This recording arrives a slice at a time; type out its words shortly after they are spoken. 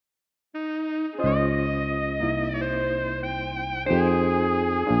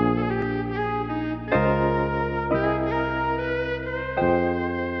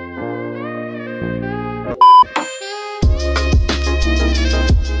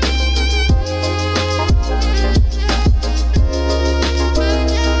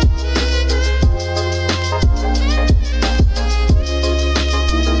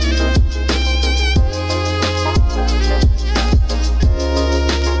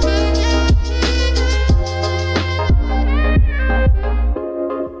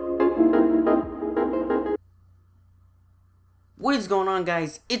on,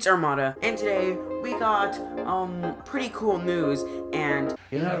 guys? It's Armada, and today we got pretty cool news. And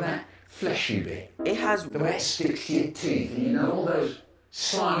you know that fleshy bit? It has the way it sticks to your teeth, and you know all those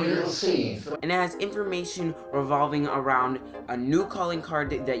slimy little seeds. And it has information revolving around a new calling card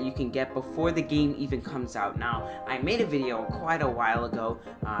that you can get before the game even comes out. Now, I made a video quite a while ago.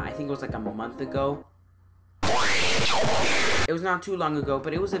 I think it was like a month ago. It was not too long ago,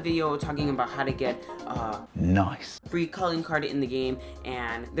 but it was a video talking about how to get nice free calling card in the game,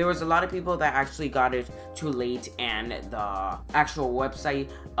 and there was a lot of people that actually got it too late and the actual website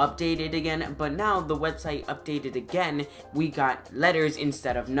updated again. But now the website updated again, we got letters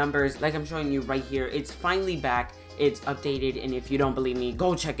instead of numbers, like I'm showing you right here. It's finally back, it's updated, and if you don't believe me,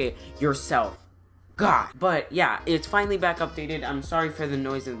 go check it yourself. God. But yeah, it's finally back updated. I'm sorry for the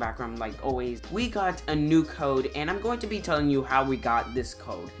noise in the background, like always. We got a new code, and I'm going to be telling you how we got this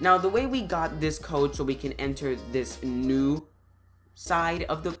code. Now, the way we got this code so we can enter this new side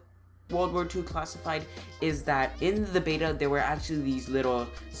of the World War II classified is that in the beta, there were actually these little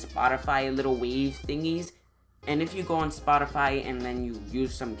Spotify little wave thingies. And if you go on Spotify and then you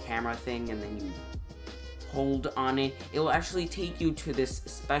use some camera thing and then you hold on it, it will actually take you to this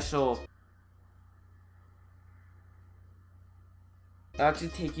special... It'll actually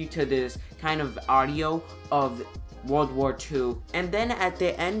take you to this kind of audio of World War II. And then at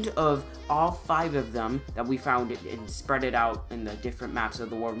the end of all 5 of them that we found and spread it out in the different maps of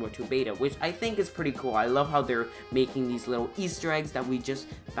the World War II beta, which I think is pretty cool. I love how they're making these little Easter eggs that we just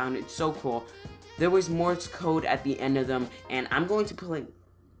found. It's so cool. There was Morse code at the end of them, and I'm going to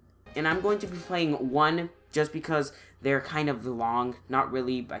be playing one just because they're kind of long. Not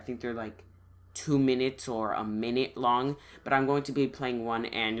really, I think they're like 2 minutes or a minute long, but I'm going to be playing one,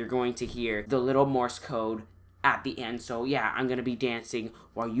 and you're going to hear the little Morse code at the end. So yeah, I'm going to be dancing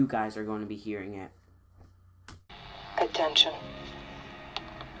while you guys are going to be hearing it. Attention.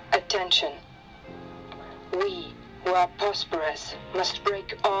 Attention. We who are prosperous must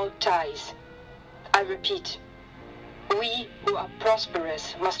break all ties. I repeat, we who are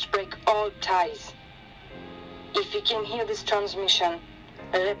prosperous must break all ties. If you can hear this transmission,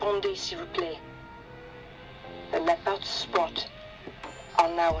 répondez s'il vous plaît. The leopard spot are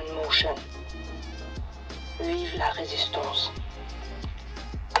now in motion. Vive la résistance.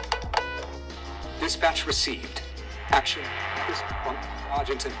 Dispatch received. Action is on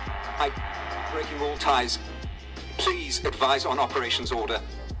Argentin. Breaking all ties. Please advise on operations order.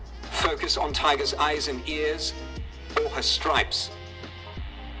 Focus on Tiger's eyes and ears, or her stripes.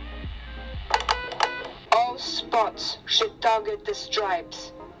 All spots should target the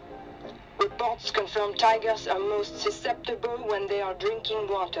stripes. Reports confirm tigers are most susceptible when they are drinking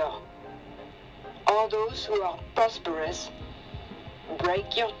water. All those who are prosperous,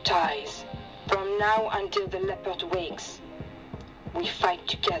 break your ties. From now until the leopard wakes, we fight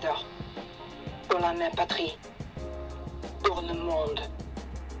together. Pour la même patrie. Pour le monde.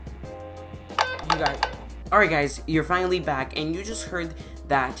 Alright guys, you're finally back, and you just heard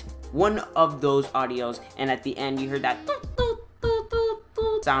that one of those audios, and at the end you heard that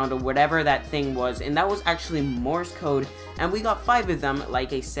sound or whatever that thing was, and that was actually Morse code. And we got 5 of them,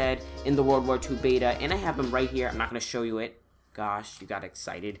 like I said, in the World War II beta, and I have them right here. I'm not going to show you it. Gosh, you got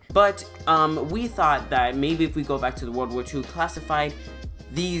excited. But we thought that maybe if we go back to the World War II classified,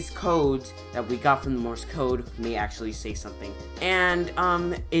 these codes that we got from the Morse code may actually say something. And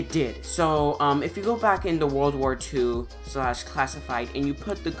it did. So if you go back into World War II /classified and you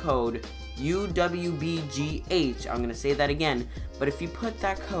put the code WW2, I'm gonna say that again, but if you put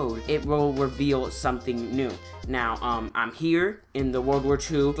that code, it will reveal something new. Now, I'm here in the World War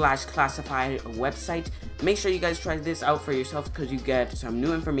II /classified website. Make sure you guys try this out for yourself because you get some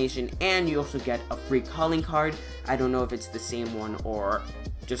new information, and you also get a free calling card. I don't know if it's the same one or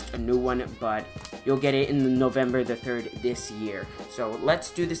just a new one, but you'll get it in November the 3rd this year. So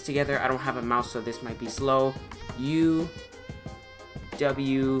let's do this together. I don't have a mouse, so this might be slow. UWB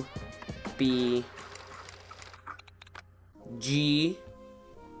G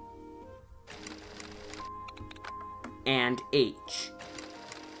and H.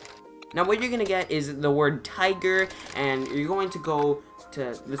 Now what you're gonna get is the word tiger, and you're going to go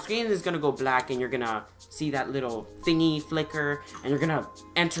to the screen is gonna go black, and you're gonna see that little thingy flicker, and you're gonna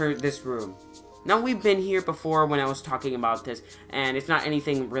enter this room. Now we've been here before when I was talking about this, and it's not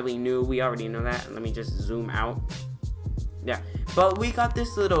anything really new. We already know that. Let me just zoom out. Yeah, but we got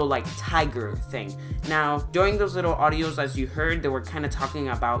this little like tiger thing. Now during those little audios, as you heard, they were kind of talking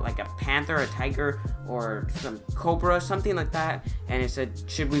about like a panther, a tiger, or some cobra, something like that, and it said,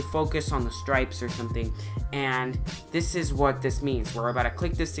 should we focus on the stripes or something? And this is what this means. We're about to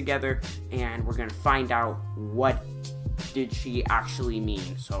click this together, and we're gonna find out what did she actually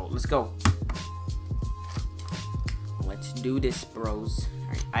mean. So let's go. Let's do this, bros.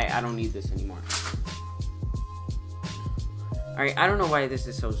 Alright, I don't need this anymore. Alright, I don't know why this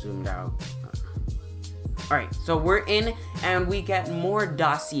is so zoomed out. Alright, so we're in and we get more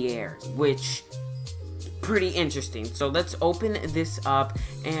dossiers, which pretty interesting. So let's open this up,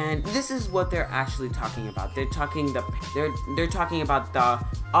 and this is what they're actually talking about. They're talking about the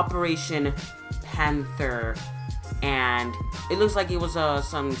Operation Panther, and it looks like it was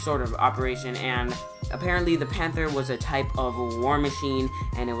some sort of operation, and apparently the Panther was a type of war machine,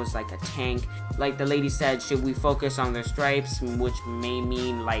 and it was like a tank. Like the lady said, should we focus on their stripes, which may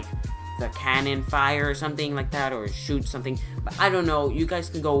mean like the cannon fire or something like that, or shoot something, but I don't know. You guys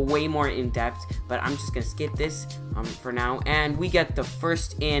can go way more in depth, but I'm just gonna skip this for now. And we get the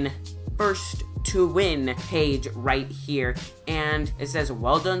first to win page right here, and it says,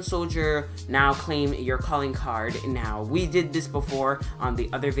 well done soldier, now claim your calling card. Now we did this before on the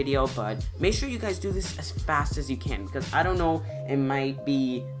other video, but make sure you guys do this as fast as you can, because I don't know, it might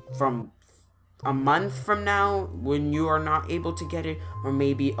be from a month from now when you are not able to get it, or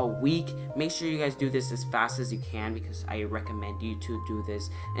maybe a week. Make sure you guys do this as fast as you can, because I recommend you to do this,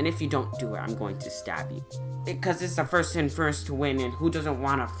 and if you don't do it, I'm going to stab you, because it's the first to win, and who doesn't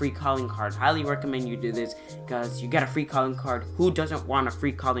want a free calling card? Highly recommend you do this, because you get a free calling card. Who doesn't want a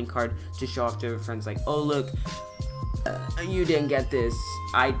free calling card to show off to their friends, like, oh look, you didn't get this,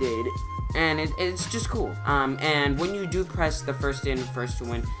 I did. And it's just cool. And when you do press the first to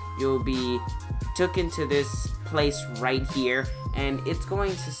win, you'll be took into this place right here, and it's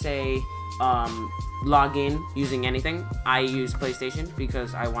going to say log in using anything. I use PlayStation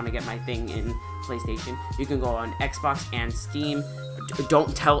because I want to get my thing in PlayStation. You can go on Xbox and Steam.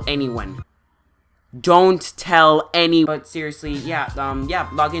 Don't tell anyone. Don't tell any. But seriously, yeah,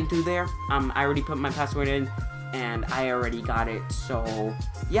 log in through there. I already put my password in, and I already got it. So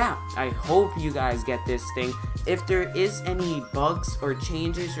yeah, I hope you guys get this thing. If there is any bugs or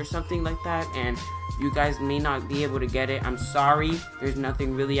changes or something like that, and you guys may not be able to get it, I'm sorry. There's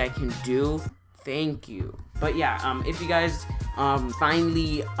nothing really I can do. Thank you. But yeah, if you guys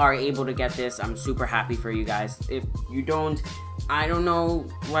finally are able to get this, I'm super happy for you guys. If you don't, I don't know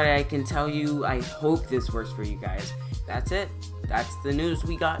what I can tell you. I hope this works for you guys. That's it. That's the news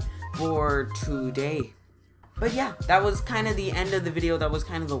we got for today. But yeah, that was kind of the end of the video. That was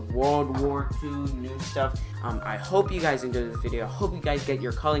kind of the World War II news stuff. I hope you guys enjoyed this video. I hope you guys get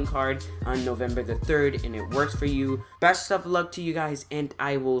your calling card on November the 3rd and it works for you. Best of luck to you guys, and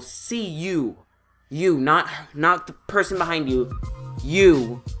I will see you, not the person behind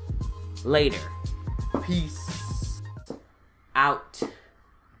you later. Peace out.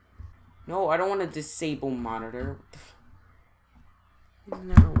 No, I don't want to disable monitor. It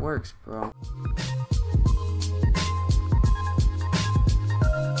never works, bro.